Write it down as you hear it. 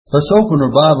Let's open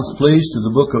our Bibles, please, to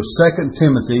the book of 2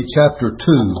 Timothy, chapter 2.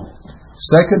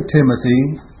 2 Timothy,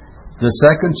 the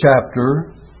second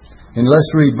chapter, and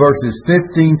let's read verses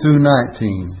 15 through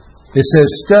 19. It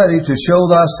says, "Study to show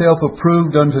thyself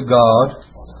approved unto God,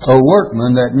 a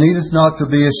workman that needeth not to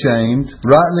be ashamed,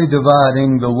 rightly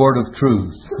dividing the word of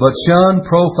truth. But shun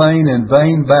profane and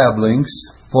vain babblings,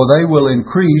 for they will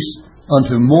increase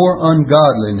unto more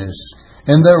ungodliness.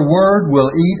 And their word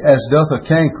will eat as doth a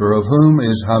canker, of whom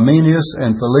is Hymenaeus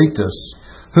and Philetus,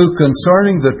 who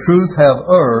concerning the truth have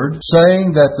erred,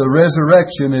 saying that the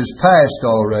resurrection is past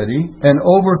already, and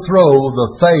overthrow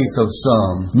the faith of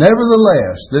some.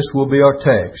 Nevertheless," this will be our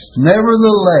text,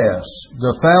 "nevertheless,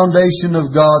 the foundation of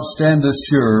God standeth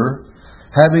sure,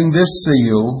 having this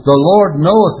seal, the Lord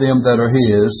knoweth them that are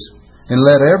His, and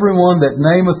let every one that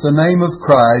nameth the name of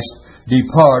Christ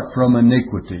depart from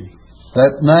iniquity."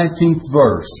 That 19th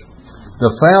verse,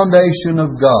 the foundation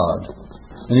of God.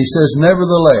 And he says,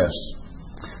 nevertheless.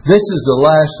 This is the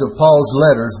last of Paul's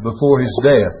letters before his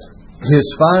death. His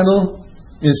final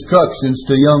instructions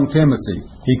to young Timothy.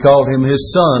 He called him his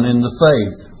son in the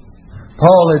faith.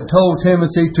 Paul had told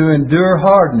Timothy to endure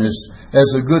hardness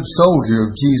as a good soldier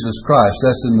of Jesus Christ.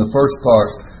 That's in the first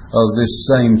part of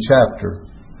this same chapter.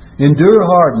 Endure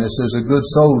hardness as a good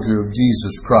soldier of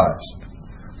Jesus Christ.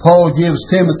 Paul gives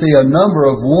Timothy a number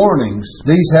of warnings.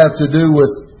 These have to do with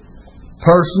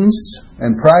persons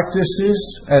and practices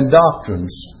and doctrines.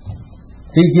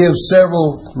 He gives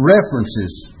several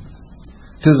references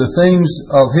to the things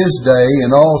of his day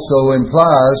and also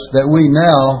implies that we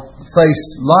now face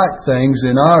like things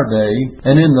in our day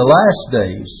and in the last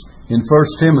days. In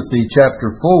 1 Timothy chapter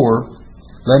 4,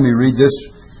 let me read this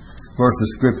verse of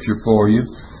Scripture for you.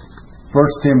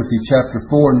 1 Timothy chapter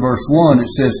 4 and verse 1, it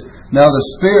says, "Now the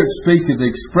Spirit speaketh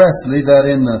expressly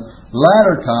that in the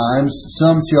latter times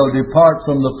some shall depart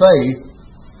from the faith,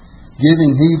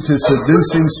 giving heed to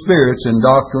seducing spirits and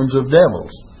doctrines of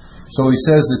devils." So he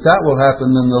says that will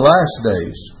happen in the last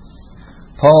days.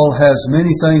 Paul has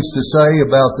many things to say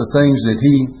about the things that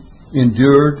he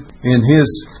endured in his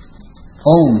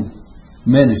own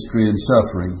ministry and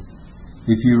suffering.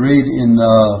 If you read in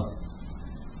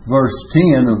verse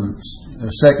 10 of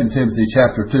 2 Timothy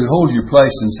chapter 2. Hold your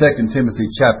place in 2 Timothy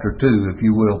chapter 2, if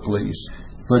you will, please.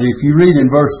 But if you read in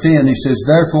verse 10, he says,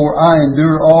 "Therefore I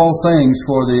endure all things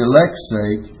for the elect's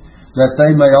sake, that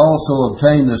they may also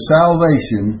obtain the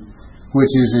salvation which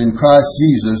is in Christ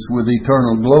Jesus with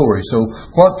eternal glory." So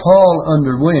what Paul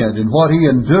underwent and what he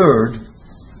endured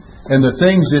and the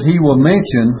things that he will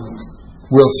mention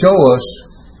will show us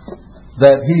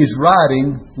that he is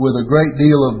writing with a great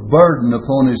deal of burden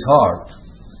upon his heart.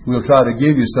 We'll try to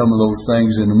give you some of those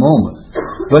things in a moment.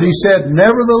 But he said,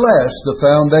 "Nevertheless, the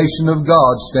foundation of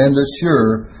God standeth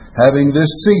sure, having this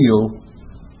seal,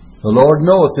 the Lord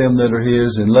knoweth them that are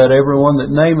His, and let every one that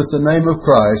nameth the name of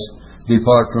Christ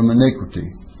depart from iniquity."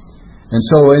 And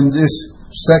so in this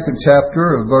second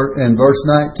chapter and verse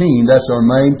 19, that's our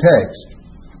main text.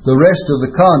 The rest of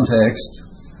the context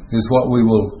is what we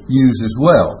will use as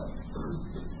well.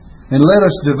 And let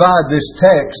us divide this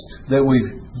text that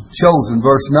we've chosen,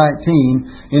 verse 19,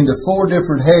 into 4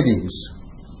 different headings.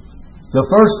 The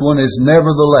first one is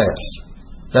nevertheless.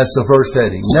 That's the first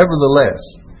heading. Nevertheless.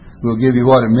 We'll give you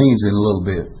what it means in a little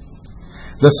bit.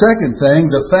 The second thing,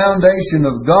 the foundation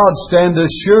of God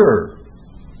standeth sure.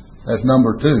 That's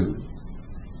number 2.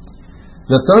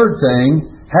 The third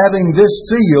thing, having this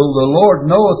seal, the Lord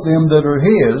knoweth them that are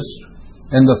His.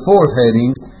 And the fourth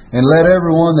heading, and let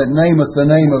every one that nameth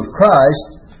the name of Christ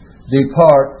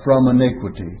depart from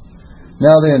iniquity.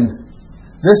 Now then,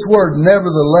 this word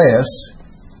nevertheless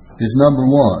is number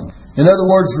 1. In other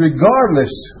words,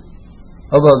 regardless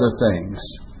of other things,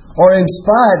 or in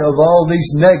spite of all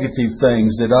these negative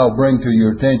things that I'll bring to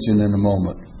your attention in a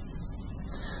moment.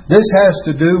 This has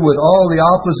to do with all the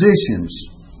oppositions,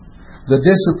 the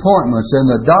disappointments, and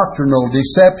the doctrinal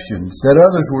deceptions that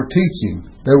others were teaching.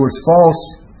 There was false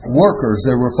workers,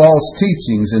 there were false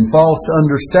teachings and false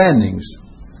understandings.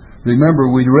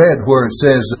 Remember, we read where it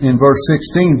says in verse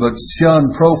 16, "But shun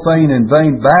profane and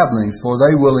vain babblings, for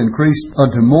they will increase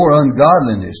unto more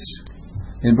ungodliness."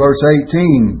 In verse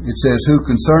 18, it says, "Who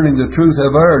concerning the truth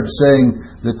have erred, saying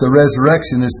that the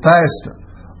resurrection is past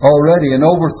already, and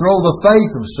overthrow the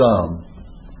faith of some."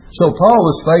 So Paul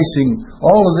was facing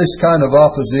all of this kind of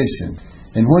opposition.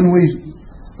 And when we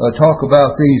talk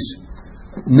about these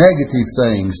negative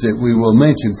things that we will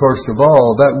mention, first of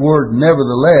all, that word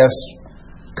nevertheless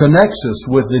connects us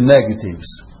with the negatives.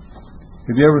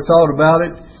 Have you ever thought about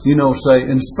it? Say,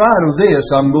 in spite of this,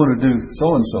 I'm going to do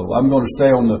so and so. I'm going to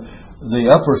stay on the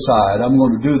upper side. I'm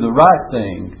going to do the right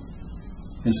thing.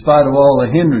 in spite of all the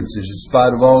hindrances, in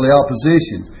spite of all the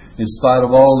opposition, in spite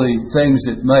of all the things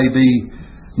that may be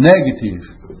negative.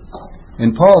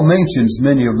 And Paul mentions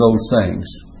many of those things.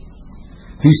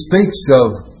 He speaks of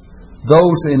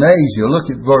those in Asia. Look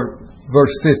at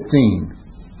verse 15.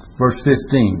 Verse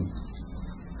 15.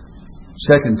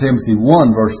 2 Timothy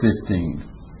 1, verse 15.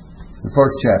 The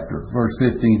first chapter, verse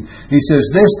 15. He says,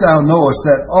 "This thou knowest,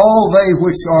 that all they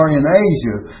which are in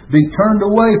Asia be turned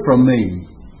away from me,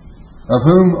 of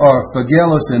whom are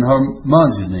Phygellus and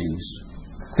Hermogenes."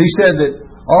 He said that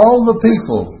all the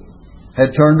people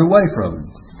had turned away from him.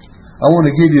 I want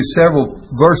to give you several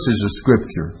verses of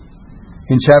Scripture.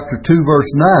 In chapter 2,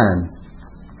 verse 9,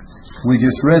 we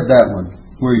just read that one,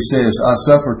 where he says, "I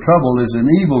suffer trouble as an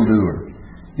evildoer,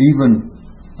 even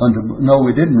unto..." No,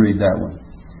 we didn't read that one.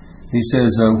 He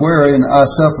says, "Wherein I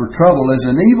suffer trouble as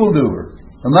an evildoer."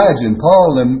 Imagine, Paul,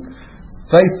 the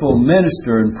faithful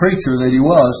minister and preacher that he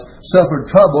was, suffered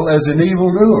trouble as an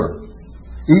evildoer,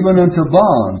 even unto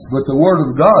bonds. But the Word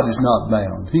of God is not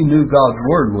bound. He knew God's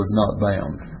Word was not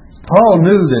bound. Paul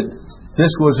knew that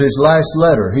this was his last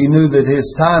letter. He knew that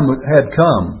his time had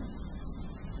come.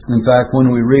 In fact,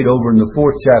 when we read over in the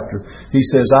 4th chapter, he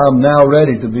says, "I am now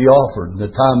ready to be offered.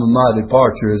 The time of my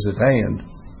departure is at hand."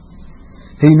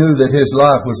 He knew that his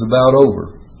life was about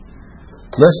over.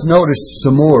 Let's notice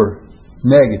some more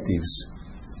negatives.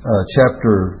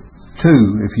 Chapter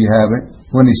 2, if you have it,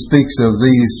 when he speaks of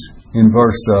these in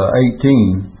verse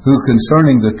 18, "Who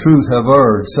concerning the truth have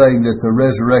erred, saying that the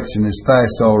resurrection is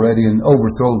past already, and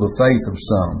overthrow the faith of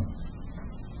some."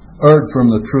 Erred from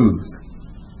the truth,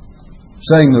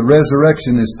 saying the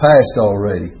resurrection is past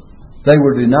already. They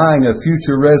were denying a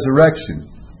future resurrection.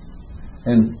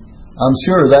 And I'm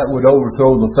sure that would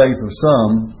overthrow the faith of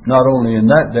some, not only in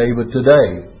that day, but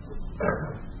today,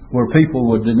 where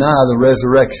people would deny the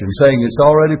resurrection, saying it's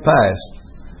already past,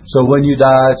 so when you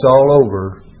die, it's all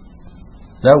over.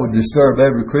 That would disturb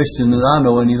every Christian that I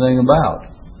know anything about.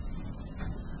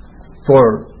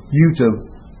 For you to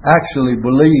actually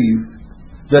believe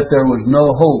that there was no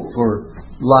hope for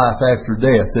life after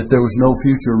death, that there was no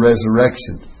future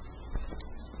resurrection.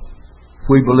 If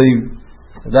we believe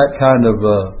that kind of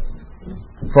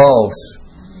false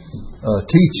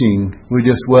teaching, we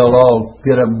just all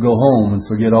get up and go home and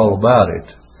forget all about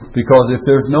it. Because if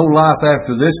there's no life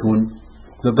after this one,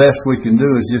 the best we can do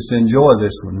is just enjoy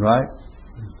this one, right?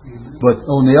 But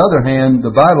on the other hand,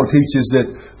 the Bible teaches that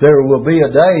there will be a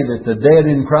day that the dead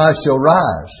in Christ shall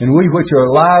rise, and we which are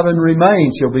alive and remain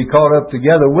shall be caught up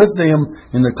together with them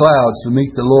in the clouds to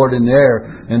meet the Lord in the air,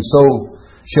 and so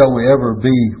shall we ever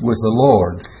be with the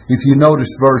Lord. If you notice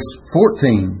verse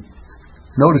 14,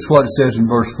 notice what it says in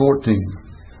verse 14.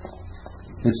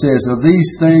 It says, "Of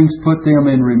these things put them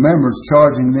in remembrance,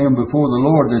 charging them before the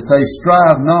Lord, that they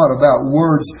strive not about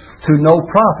words to no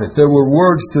profit." There were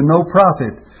words to no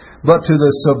profit, but to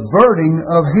the subverting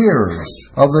of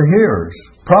the hearers,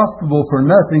 profitable for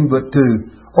nothing but to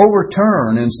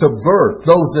overturn and subvert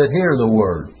those that hear the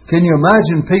word. Can you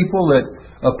imagine people that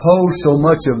oppose so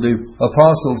much of the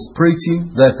apostles' preaching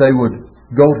that they would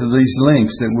go to these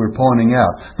lengths that we're pointing out?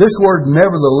 This word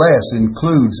nevertheless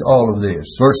includes all of this.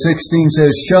 Verse 16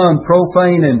 says, "Shun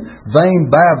profane and vain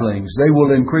babblings, they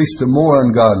will increase to more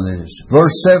ungodliness."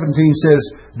 Verse 17 says,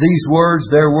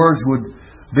 their words would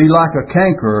be like a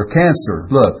canker or cancer.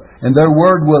 Look, "And their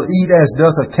word will eat as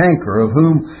doth a canker, of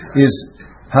whom is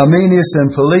Hymenaeus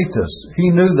and Philetus."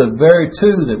 He knew the very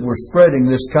two that were spreading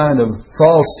this kind of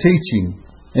false teaching,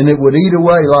 and it would eat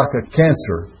away like a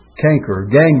canker,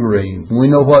 gangrene. We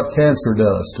know what cancer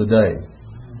does today.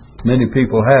 Many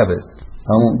people have it.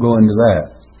 I won't go into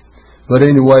that. But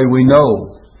anyway, we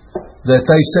know that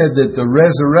they said that the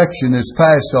resurrection is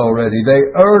past already. They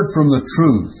erred from the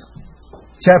truth.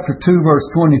 Chapter 2, verse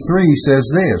 23 says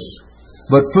this,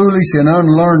 "But foolish and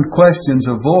unlearned questions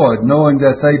avoid, knowing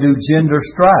that they do gender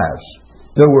strifes."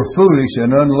 There were foolish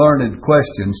and unlearned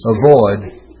questions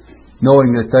avoid,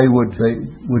 knowing that they would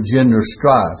gender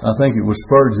strife. I think it was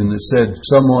Spurgeon that said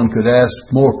someone could ask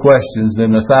more questions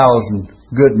than 1,000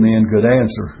 good men could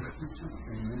answer.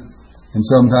 And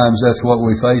sometimes that's what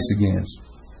we face against.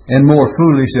 And more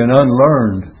foolish and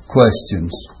unlearned questions.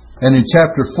 And in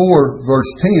chapter 4,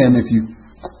 verse 10, if you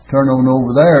turn on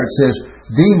over there, it says,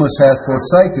 "Demas hath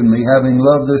forsaken me, having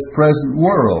loved this present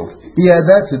world." He had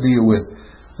that to deal with.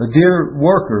 A dear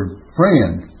worker,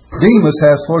 friend. "Demas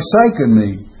hath forsaken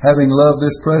me, having loved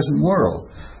this present world."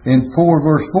 In 4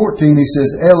 verse 14 he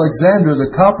says, "Alexander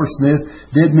the coppersmith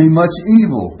did me much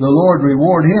evil. The Lord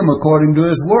reward him according to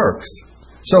his works."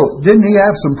 So, didn't he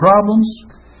have some problems?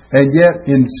 And yet,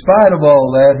 in spite of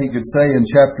all that, he could say in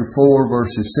chapter 4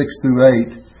 verses 6 through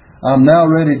 8, I'm now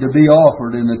ready to be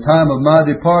offered, and the time of my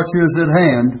departure is at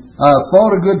hand. I have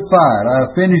fought a good fight. I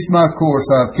have finished my course.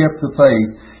 I have kept the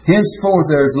faith. Henceforth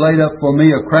there is laid up for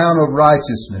me a crown of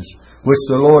righteousness, which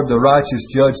the Lord, the righteous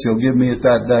judge, shall give me at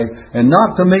that day. And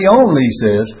not to me only, he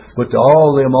says, but to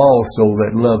all them also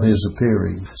that love his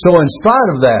appearing. So in spite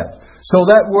of that, so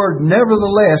that word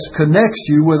nevertheless connects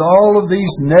you with all of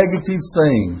these negative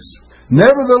things.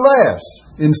 Nevertheless,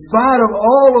 in spite of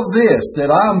all of this that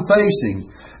I'm facing,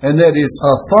 and that is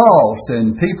false,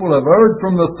 and people have erred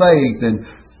from the faith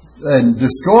and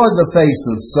destroyed the faith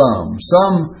of some.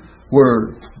 Some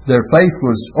were, their faith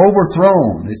was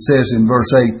overthrown, it says in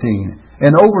verse 18,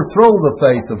 and overthrow the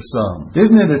faith of some.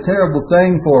 Isn't it a terrible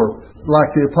thing for, like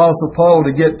the Apostle Paul,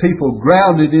 to get people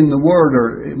grounded in the Word,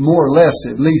 or more or less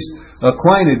at least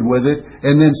acquainted with it,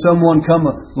 and then someone come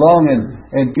along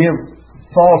and give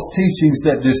false teachings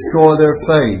that destroy their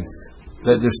faith,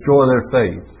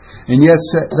 And yet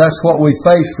that's what we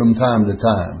face from time to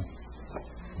time.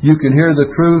 You can hear the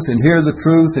truth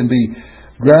and be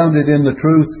grounded in the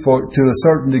truth to a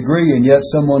certain degree, and yet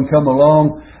someone come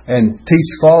along and teach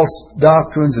false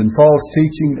doctrines and false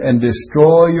teaching and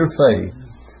destroy your faith.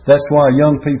 That's why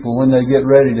young people, when they get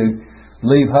ready to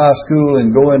leave high school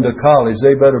and go into college,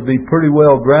 they better be pretty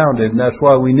well grounded, and that's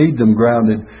why we need them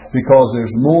grounded, because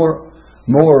there's more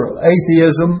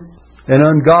atheism and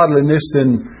ungodliness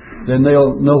than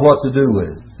they'll know what to do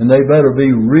with. And they better be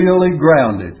really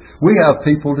grounded. We have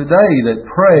people today that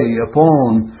prey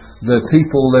upon the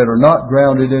people that are not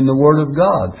grounded in the Word of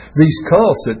God. These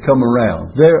cults that come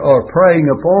around, they are preying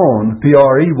upon,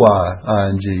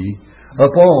 P-R-E-Y-I-N-G,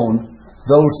 upon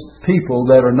those people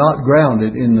that are not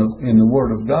grounded in the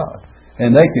Word of God.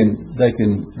 And they can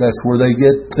that's where they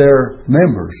get their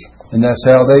members. And that's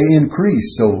how they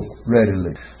increase so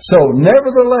readily. So,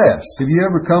 nevertheless, if you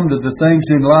ever come to the things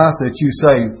in life that you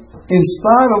say, in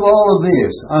spite of all of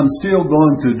this, I'm still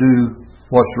going to do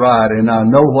what's right, and I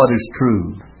know what is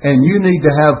true. And you need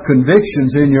to have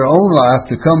convictions in your own life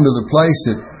to come to the place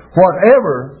that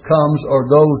whatever comes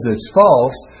or goes that's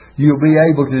false, you'll be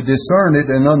able to discern it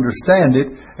and understand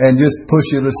it and just push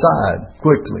it aside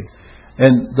quickly.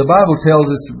 And the Bible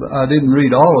tells us, I didn't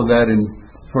read all of that in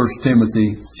 1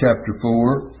 Timothy chapter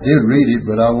 4. I did read it,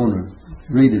 but I want to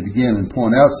read it again and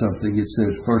point out something. It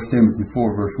says, 1 Timothy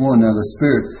 4 verse 1, Now the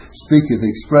Spirit speaketh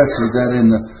expressly that in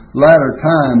the latter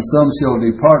times some shall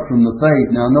depart from the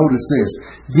faith. Now notice this,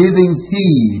 giving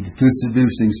heed to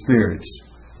seducing spirits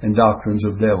and doctrines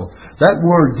of devil. That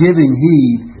word giving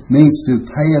heed means to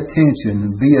pay attention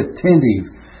and be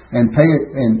attentive and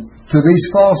to these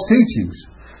false teachings.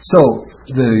 So,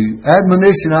 the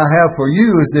admonition I have for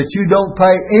you is that you don't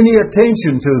pay any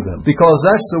attention to them, because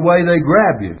that's the way they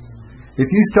grab you. If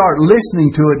you start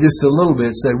listening to it just a little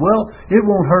bit, say, well, it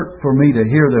won't hurt for me to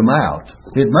hear them out.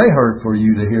 It may hurt for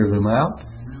you to hear them out,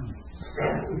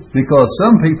 because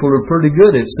some people are pretty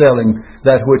good at selling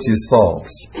that which is false.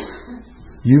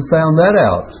 You found that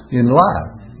out in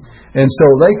life. And so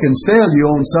they can sell you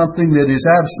on something that is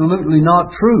absolutely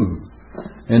not true.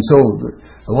 And so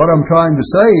what I'm trying to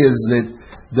say is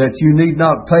that you need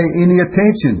not pay any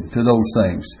attention to those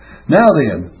things. Now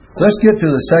then, let's get to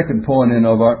the second point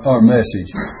of our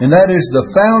message. And that is,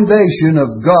 the foundation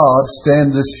of God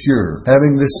standeth sure,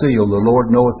 having the seal, the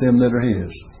Lord knoweth them that are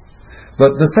His.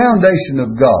 But the foundation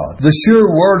of God, the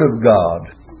sure Word of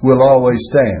God, will always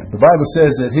stand. The Bible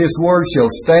says that His Word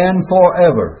shall stand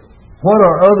forever. What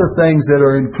are other things that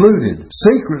are included?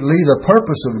 Secretly, the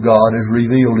purpose of God is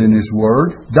revealed in His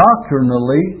Word.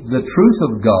 Doctrinally, the truth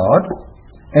of God.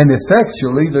 And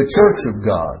effectually, the church of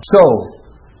God. So,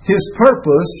 His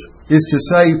purpose is to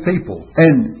save people.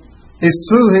 And it's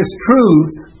through His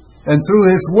truth and through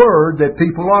His Word that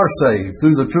people are saved,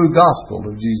 through the true gospel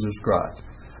of Jesus Christ.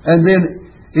 And then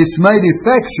it's made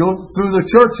effectual through the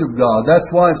church of God. That's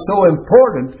why it's so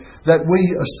important that we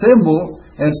assemble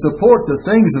and support the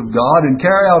things of God and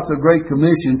carry out the Great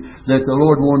Commission that the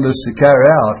Lord wanted us to carry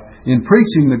out in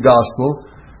preaching the gospel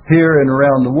here and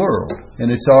around the world. And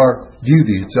it's our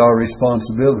duty, it's our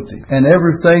responsibility. And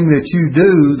everything that you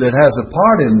do that has a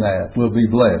part in that will be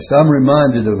blessed. I'm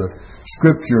reminded of a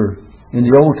scripture in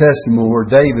the Old Testament where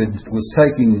David was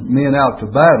taking men out to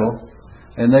battle,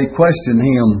 and they questioned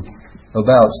him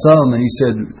about some, and he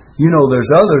said, you know,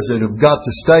 there's others that have got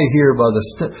to stay here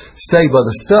stay by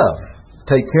the stuff,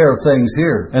 take care of things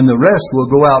here, and the rest will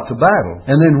go out to battle.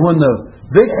 And then when the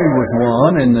victory was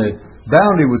won and the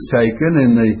bounty was taken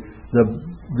and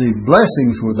the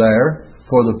blessings were there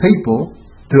for the people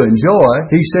to enjoy,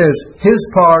 he says his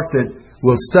part that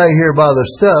will stay here by the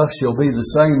stuff shall be the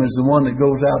same as the one that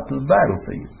goes out to the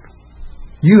battlefield.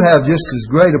 You have just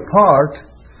as great a part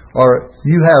or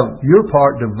you have your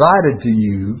part divided to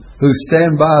you, who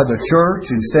stand by the church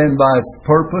and stand by its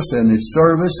purpose and its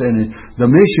service and the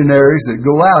missionaries that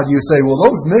go out, you say, well,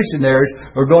 those missionaries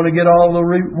are going to get all the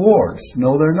rewards.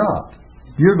 No, they're not.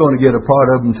 You're going to get a part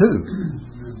of them too.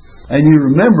 And you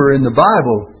remember in the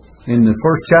Bible, in the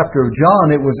first chapter of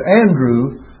John, it was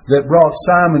Andrew that brought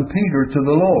Simon Peter to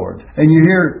the Lord. And you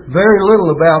hear very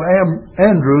little about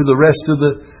Andrew the rest of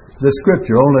the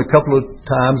Scripture. Only a couple of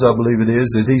times, I believe it is,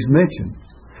 that he's mentioned.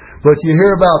 But you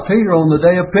hear about Peter on the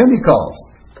day of Pentecost,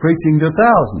 preaching to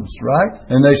thousands, right?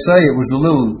 And they say it was a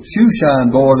little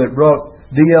shoeshine boy that brought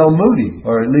D.L. Moody,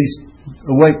 or at least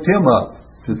waked him up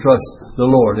to trust the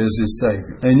Lord as his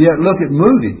Savior. And yet look at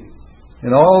Moody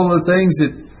and all the things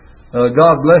that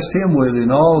God blessed him with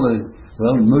in all the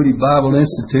Moody Bible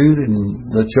Institute and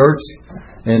the church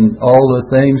and all the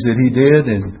things that he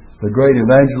did and the great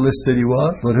evangelist that he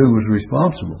was, but who was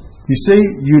responsible. You see,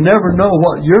 you never know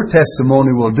what your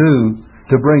testimony will do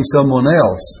to bring someone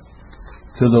else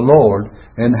to the Lord,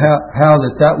 and how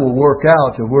that will work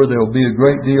out to where there will be a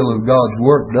great deal of God's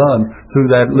work done through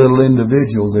that little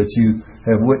individual that you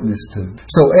have witnessed to.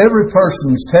 So every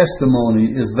person's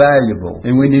testimony is valuable,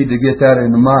 and we need to get that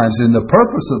in the minds. And the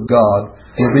purpose of God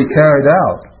will be carried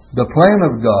out. The plan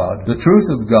of God, the truth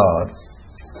of God,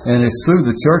 and it's through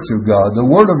the church of God.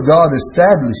 The Word of God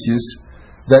establishes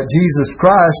that Jesus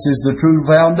Christ is the true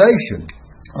foundation.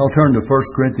 I'll turn to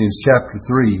 1 Corinthians chapter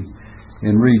 3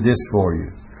 and read this for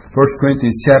you. 1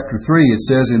 Corinthians chapter 3, it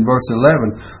says in verse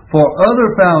 11, "For other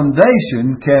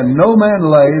foundation can no man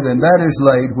lay than that is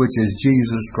laid, which is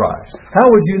Jesus Christ." How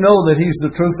would you know that He's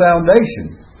the true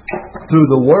foundation? Through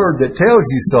the Word that tells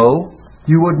you so.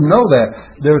 You wouldn't know that.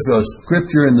 There's a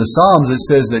scripture in the Psalms that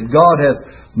says that God hath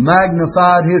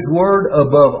magnified His Word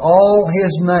above all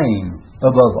His name.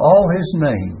 Above all His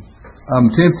name. I'm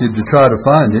tempted to try to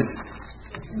find it.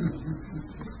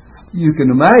 You can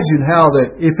imagine how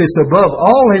that if it's above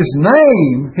all His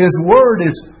name, His Word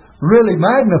is really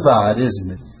magnified,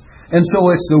 isn't it? And so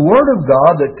it's the Word of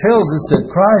God that tells us that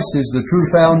Christ is the true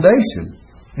foundation.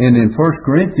 And in 1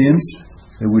 Corinthians,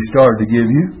 that we started to give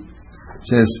you, it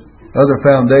says, "Other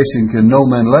foundation can no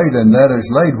man lay than that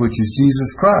is laid, which is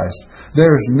Jesus Christ."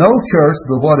 There is no church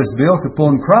but what is built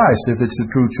upon Christ, if it's the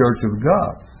true church of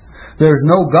God. There is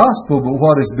no gospel but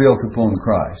what is built upon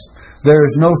Christ. There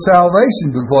is no salvation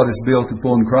but what is built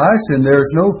upon Christ, and there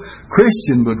is no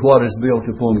Christian but what is built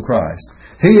upon Christ.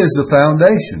 He is the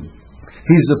foundation.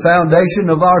 He's the foundation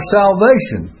of our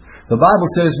salvation. The Bible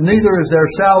says, "Neither is there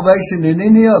salvation in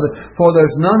any other, for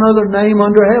there's none other name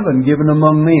under heaven given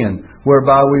among men,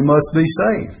 whereby we must be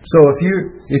saved." So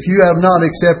if you have not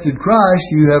accepted Christ,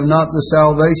 you have not the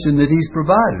salvation that He's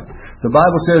provided. The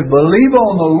Bible says, "Believe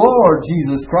on the Lord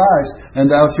Jesus Christ,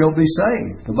 and thou shalt be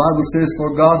saved." The Bible says,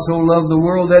 "For God so loved the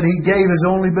world that He gave His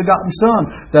only begotten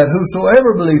Son, that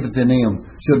whosoever believeth in Him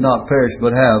should not perish,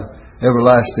 but have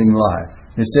everlasting life."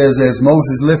 It says, "As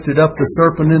Moses lifted up the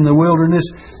serpent in the wilderness,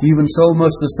 even so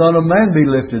must the Son of Man be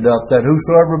lifted up, that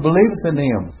whosoever believeth in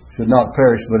Him should not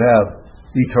perish, but have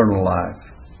eternal life."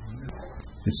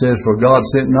 It says, "For God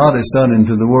sent not His Son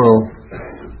into the world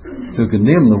to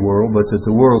condemn the world, but that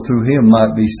the world through Him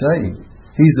might be saved."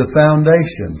 He's the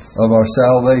foundation of our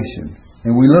salvation.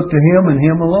 And we look to Him and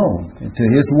Him alone, and to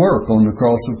His work on the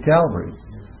cross of Calvary,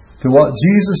 to what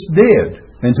Jesus did,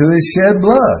 and to His shed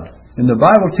blood. And the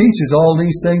Bible teaches all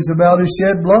these things about His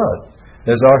shed blood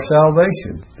as our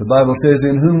salvation. The Bible says,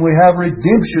 "In whom we have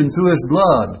redemption through His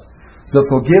blood, the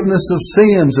forgiveness of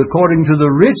sins according to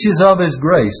the riches of His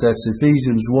grace." That's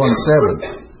Ephesians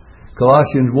 1:7.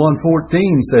 Colossians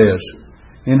 1:14 says,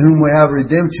 "In whom we have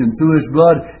redemption through His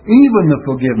blood, even the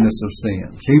forgiveness of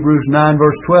sins." Hebrews 9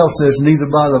 verse 12 says, "Neither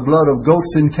by the blood of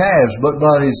goats and calves, but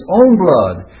by His own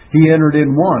blood He entered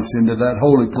in once into that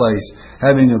holy place,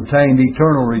 having obtained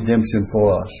eternal redemption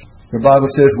for us." The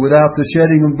Bible says, "Without the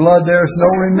shedding of blood there is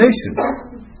no remission."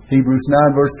 Hebrews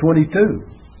 9 verse 22.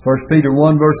 1 Peter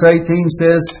 1 verse 18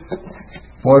 says,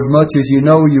 "For as much as you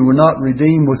know you were not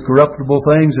redeemed with corruptible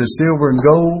things as silver and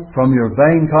gold from your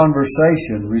vain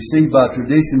conversation received by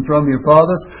tradition from your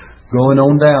fathers," going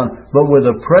on down, "but with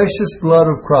the precious blood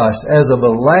of Christ, as of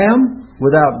a lamb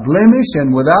without blemish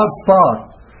and without spot,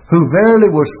 who verily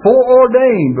was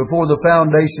foreordained before the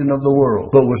foundation of the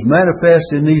world, but was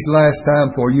manifest in these last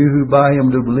times for you who by Him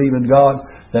do believe in God,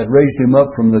 that raised Him up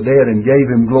from the dead and gave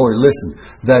Him glory." Listen,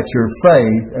 "that your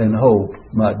faith and hope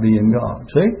might be in God."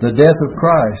 See? The death of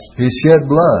Christ, His shed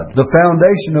blood, the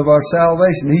foundation of our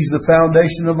salvation. He's the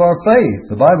foundation of our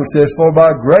faith. The Bible says, "For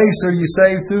by grace are you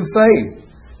saved through faith,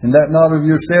 and that not of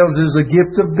yourselves is a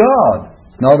gift of God,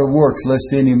 not of works, lest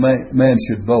any man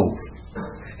should boast."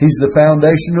 He's the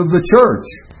foundation of the church.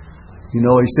 You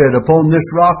know, He said, upon this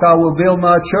rock I will build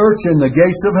my church, and the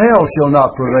gates of hell shall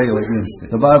not prevail against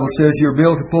it. The Bible says you're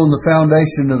built upon the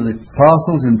foundation of the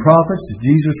apostles and prophets,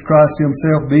 Jesus Christ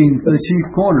Himself being the chief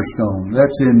cornerstone.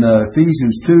 That's in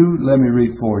Ephesians 2. Let me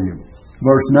read for you.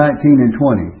 Verse 19 and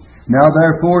 20. Now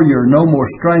therefore you are no more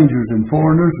strangers and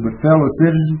foreigners, but fellow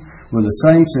citizens with the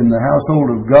saints in the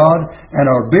household of God,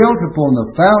 and are built upon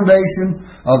the foundation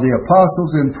of the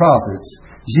apostles and prophets,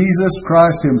 Jesus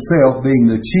Christ Himself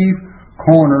being the chief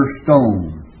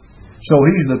cornerstone. So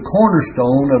He's the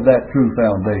cornerstone of that true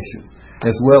foundation,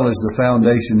 as well as the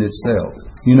foundation itself.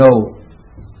 You know,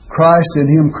 Christ and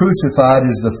Him crucified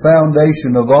is the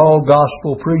foundation of all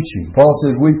gospel preaching. Paul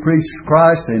says we preach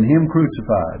Christ and Him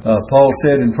crucified. Paul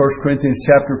said in 1 Corinthians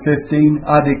chapter 15,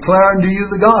 I declare unto you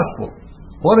the gospel.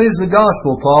 What is the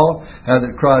gospel, Paul? How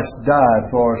that Christ died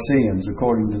for our sins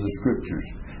according to the Scriptures.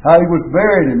 How He was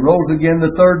buried and rose again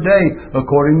the third day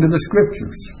according to the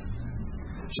Scriptures.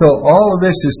 So all of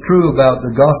this is true about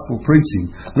the gospel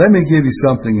preaching. Let me give you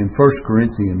something in 1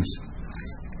 Corinthians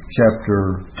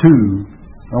chapter 2.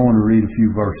 I want to read a few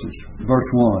verses. Verse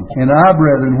 1. And I,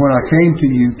 brethren, when I came to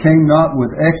you, came not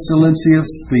with excellency of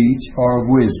speech or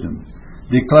of wisdom,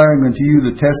 declaring unto you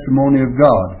the testimony of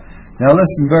God. Now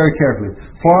listen very carefully.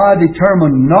 For I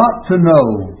determined not to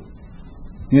know.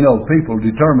 You know, people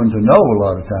determine to know a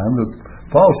lot of times, but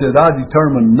Paul said, I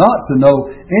determined not to know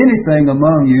anything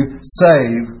among you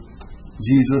save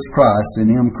Jesus Christ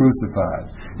and Him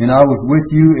crucified. And I was with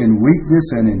you in weakness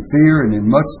and in fear and in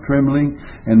much trembling,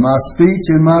 and my speech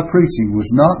and my preaching was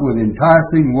not with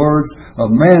enticing words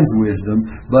of man's wisdom,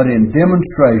 but in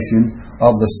demonstration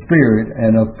of the Spirit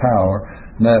and of power.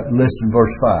 Now listen,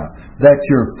 verse 5. That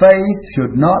your faith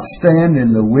should not stand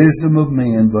in the wisdom of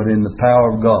men, but in the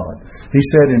power of God. He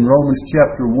said in Romans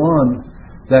chapter 1,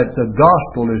 that the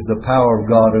gospel is the power of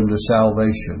God unto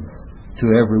salvation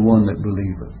to everyone that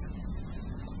believeth.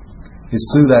 It's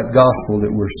through that gospel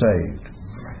that we're saved.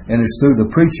 And it's through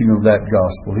the preaching of that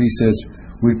gospel. He says,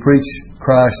 we preach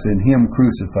Christ and Him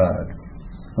crucified,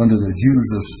 unto the Jews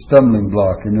a stumbling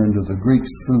block, and unto the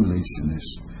Greeks foolishness.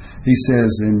 He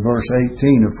says in verse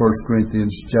 18 of 1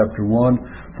 Corinthians chapter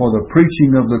 1, for the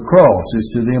preaching of the cross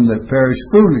is to them that perish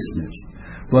foolishness,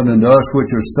 but unto us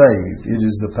which are saved it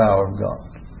is the power of God.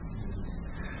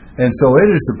 And so it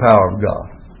is the power of God.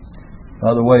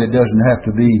 By the way, it doesn't have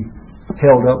to be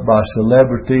held up by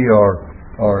celebrity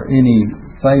or any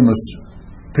famous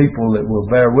people that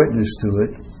will bear witness to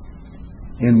it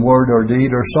in word or deed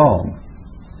or song.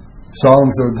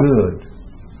 Songs are good,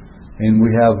 and we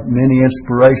have many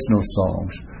inspirational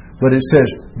songs. But it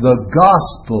says, the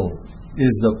gospel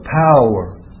is the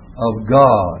power of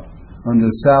God unto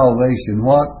salvation.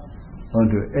 What?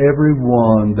 Unto every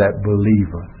one that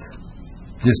believeth.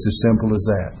 Just as simple as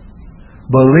that.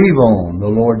 Believe on the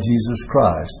Lord Jesus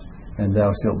Christ, and thou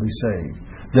shalt be saved.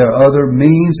 There are other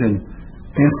means and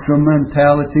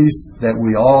instrumentalities that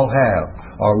we all have.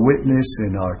 Our witness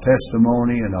and our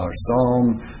testimony and our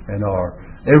song and our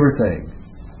everything.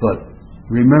 But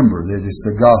remember that it's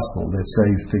the gospel that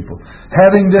saves people.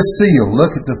 Having this seal,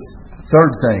 look at the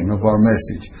third thing of our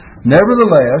message.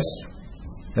 Nevertheless,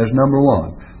 that's number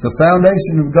 1. The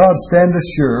foundation of God standeth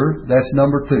sure, that's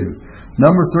number 2.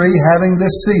 Number 3, having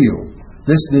this seal.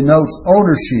 This denotes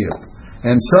ownership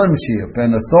and sonship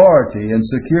and authority and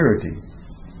security.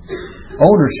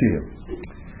 Ownership.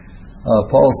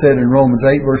 Paul said in Romans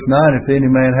 8 verse 9, if any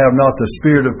man have not the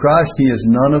Spirit of Christ, he is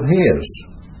none of His.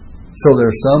 So there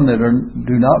are some that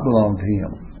do not belong to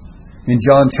Him. In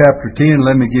John chapter 10,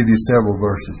 let me give you several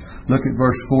verses. Look at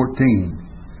verse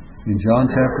 14. In John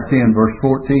chapter 10 verse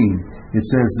 14, it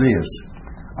says this,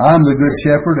 I am the good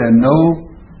shepherd and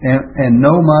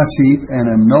know my sheep and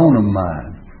am known of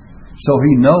mine. So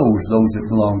He knows those that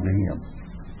belong to Him.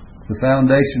 The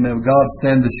foundation of God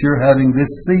standeth sure, having this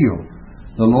seal.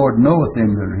 The Lord knoweth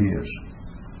them that are His.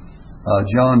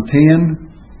 John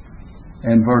 10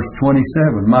 and verse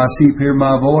 27. My sheep hear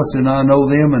my voice, and I know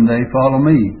them, and they follow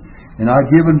me. And I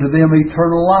give unto them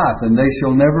eternal life, and they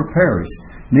shall never perish.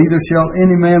 Neither shall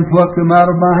any man pluck them out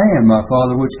of my hand. My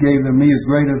Father which gave them me is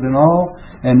greater than all,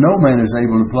 and no man is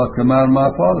able to pluck them out of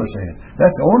my Father's hand.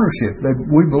 That's ownership.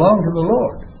 We belong to the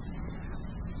Lord.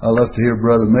 I love to hear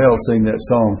Brother Mel sing that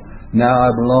song, Now I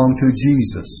Belong to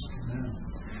Jesus.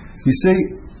 You see,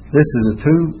 this is a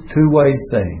two-way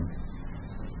thing.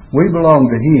 We belong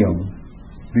to Him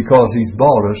because He's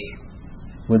bought us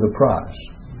with a price.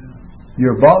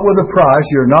 You're bought with a price.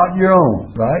 You're not your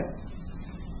own, right?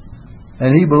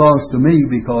 And He belongs to me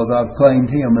because I've claimed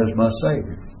Him as my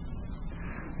Savior.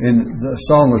 In the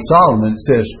Song of Solomon it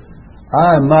says,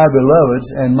 I am my beloved's,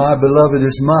 and my beloved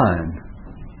is mine.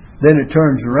 Then it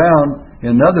turns around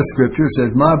in another scripture, it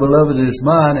says, my beloved is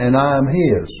mine, and I am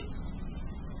his.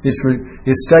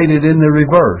 It's stated in the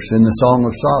reverse in the Song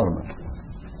of Solomon.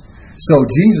 So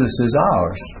Jesus is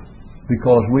ours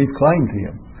because we've claimed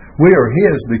Him. We are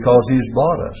His because He's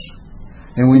bought us.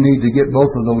 And we need to get both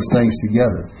of those things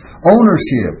together.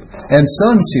 Ownership and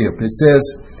sonship. It says,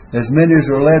 as many as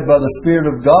are led by the Spirit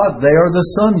of God, they are the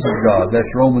sons of God. That's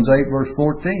Romans 8 verse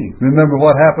 14. Remember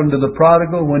what happened to the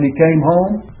prodigal when he came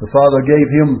home? The father gave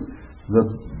him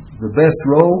the best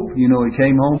robe. You know, he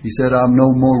came home. He said, I'm no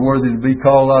more worthy to be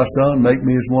called thy son. Make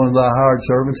me as one of thy hired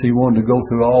servants. He wanted to go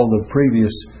through all the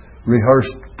previous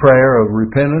rehearsed prayer of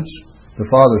repentance. The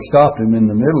father stopped him in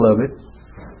the middle of it.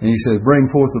 And he said, bring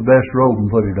forth the best robe and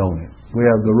put it on him. We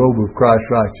have the robe of Christ's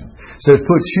righteousness. It says,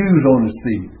 put shoes on his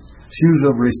feet. Shoes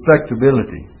of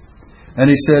respectability. And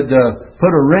he said,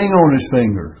 put a ring on his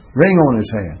finger. Ring on his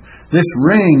hand. This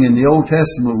ring in the Old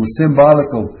Testament was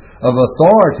symbolical of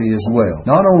authority as well.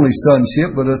 Not only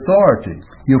sonship, but authority.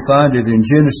 You'll find it in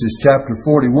Genesis chapter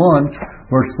 41,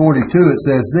 verse 42. It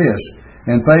says this,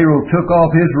 and Pharaoh took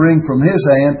off his ring from his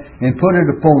hand and put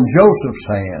it upon Joseph's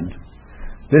hand.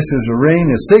 This is a ring,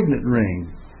 a signet ring,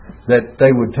 that they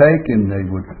would take and they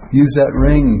would use that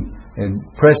ring and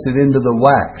press it into the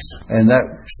wax. And that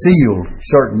sealed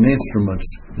certain instruments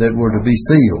that were to be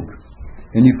sealed.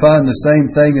 And you find the same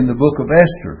thing in the book of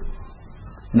Esther.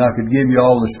 And I could give you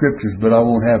all the scriptures, but I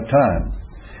won't have time.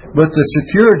 But the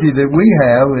security that we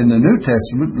have in the New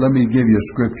Testament, let me give you a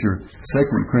scripture.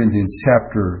 2 Corinthians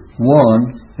chapter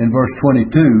 1 and verse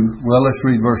 22. Well, let's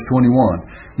read verse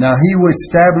 21. Now he who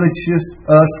establishes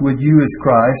us with you as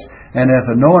Christ, and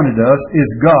hath anointed us,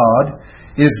 is God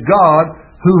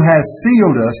who has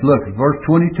sealed us. Look at verse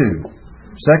 22.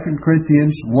 2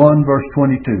 Corinthians 1 verse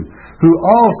 22. Who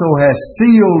also has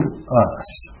sealed us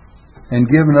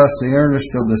and given us the earnest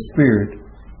of the Spirit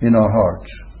in our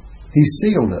hearts. He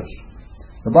sealed us.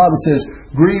 The Bible says,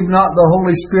 grieve not the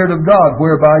Holy Spirit of God,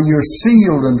 whereby you're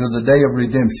sealed unto the day of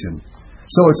redemption.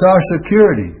 So it's our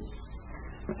security.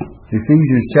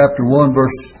 Ephesians chapter 1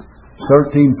 verse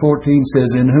 13-14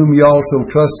 says, in whom ye also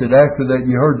trusted after that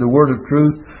ye heard the word of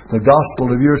truth, the gospel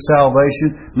of your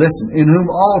salvation. Listen, in whom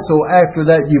also after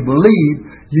that you believed,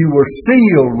 you were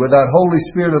sealed with that Holy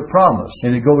Spirit of promise.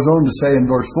 And it goes on to say in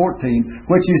verse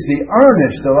 14, which is the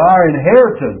earnest of our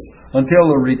inheritance until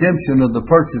the redemption of the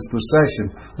purchased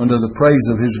possession unto the praise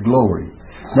of His glory.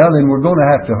 Now then, we're going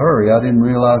to have to hurry. I didn't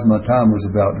realize my time was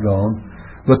about gone.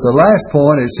 But the last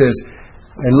point, it says,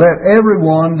 and let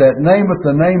everyone that nameth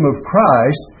the name of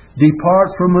Christ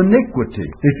depart from iniquity.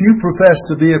 If you profess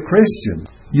to be a Christian,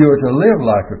 you are to live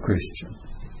like a Christian.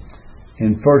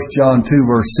 In 1 John 2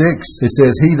 verse 6, it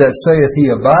says, he that saith he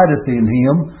abideth in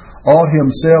Him, ought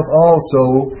himself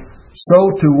also so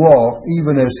to walk,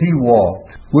 even as He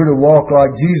walked. We're to walk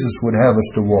like Jesus would have us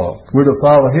to walk. We're to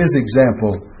follow His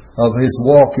example of His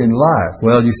walk in life.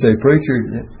 Well, you say, preacher,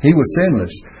 He was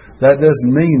sinless. That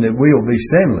doesn't mean that we'll be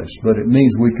sinless, but it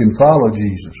means we can follow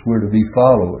Jesus. We're to be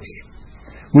followers.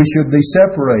 We should be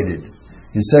separated.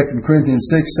 In 2 Corinthians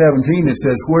 6:17 it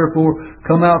says, wherefore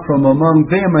come out from among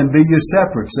them and be ye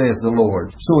separate, saith the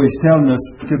Lord. So He's telling us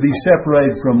to be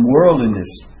separated from worldliness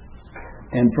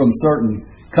and from certain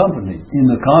company. In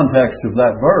the context of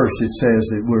that verse, it says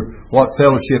that what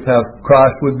fellowship hath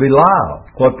Christ with Belial?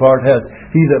 What part hath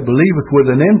he that believeth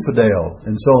with an infidel?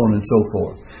 And so on and so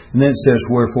forth. And then it says,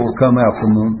 wherefore come out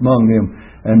from among them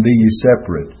and be ye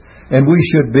separate. And we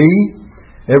should be,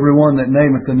 everyone that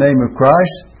nameth the name of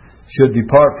Christ should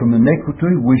depart from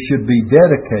iniquity. We should be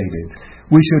dedicated.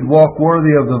 We should walk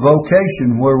worthy of the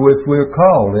vocation wherewith we're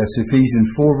called. That's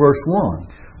Ephesians 4 verse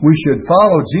 1. We should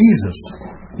follow Jesus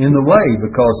in the way,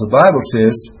 because the Bible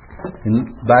says,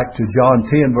 back to John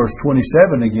 10 verse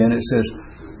 27 again, it says,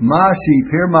 my sheep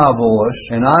hear my voice,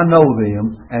 and I know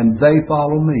them, and they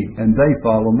follow me, and they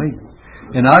follow me.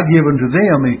 And I give unto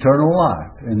them eternal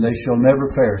life, and they shall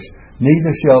never perish,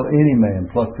 neither shall any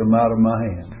man pluck them out of my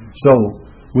hand. So,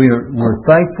 we're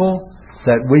thankful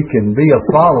that we can be a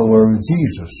follower of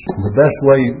Jesus. The best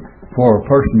way for a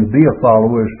person to be a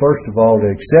follower is, first of all,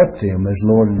 to accept Him as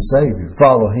Lord and Savior.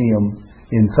 Follow Him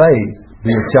in faith,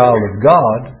 be a child of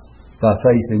God by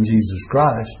faith in Jesus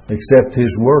Christ, accept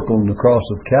His work on the cross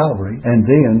of Calvary, and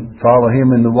then follow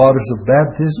Him in the waters of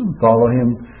baptism, follow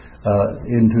Him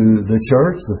into the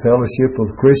church, the fellowship of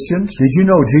Christians. Did you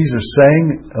know Jesus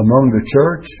sang among the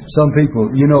church? Some people,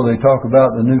 they talk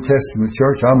about the New Testament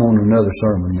church. I'm on another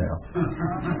sermon now.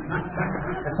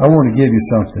 I want to give you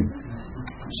something.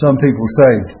 Some people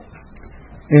say,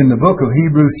 in the book of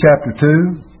Hebrews chapter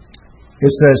 2,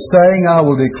 It says, saying, I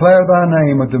will declare thy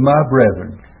name unto my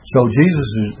brethren. So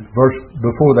Jesus' verse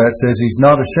before that says He's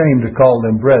not ashamed to call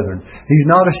them brethren. He's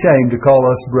not ashamed to call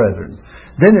us brethren.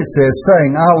 Then it says,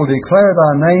 saying, I will declare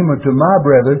thy name unto my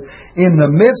brethren. In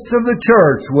the midst of the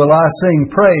church will I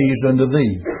sing praise unto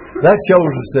thee. That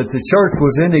shows us that the church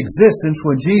was in existence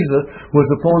when Jesus was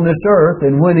upon this earth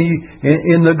and when He,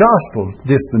 in the gospel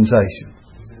dispensation.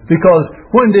 Because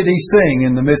when did He sing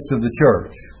in the midst of the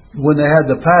church? When they had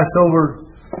the Passover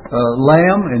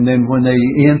lamb, and then when they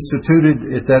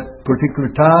instituted at that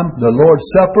particular time the Lord's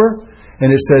Supper,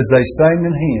 and it says they sang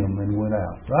an hymn and went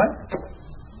out. Right?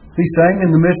 He sang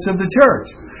in the midst of the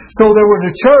church. So there was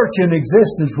a church in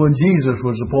existence when Jesus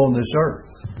was upon this earth.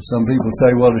 Some people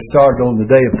say, well, it started on the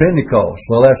day of Pentecost.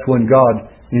 Well, that's when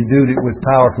God endued it with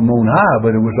power from on high,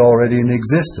 but it was already in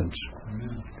existence.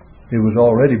 It was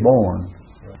already born.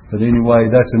 But anyway,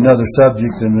 that's another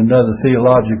subject and another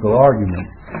theological argument.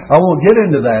 I won't get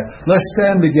into that. Let's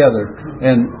stand together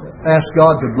and ask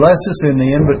God to bless us in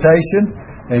the invitation.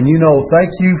 And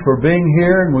thank you for being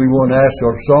here. And we want to ask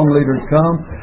our song leader to come.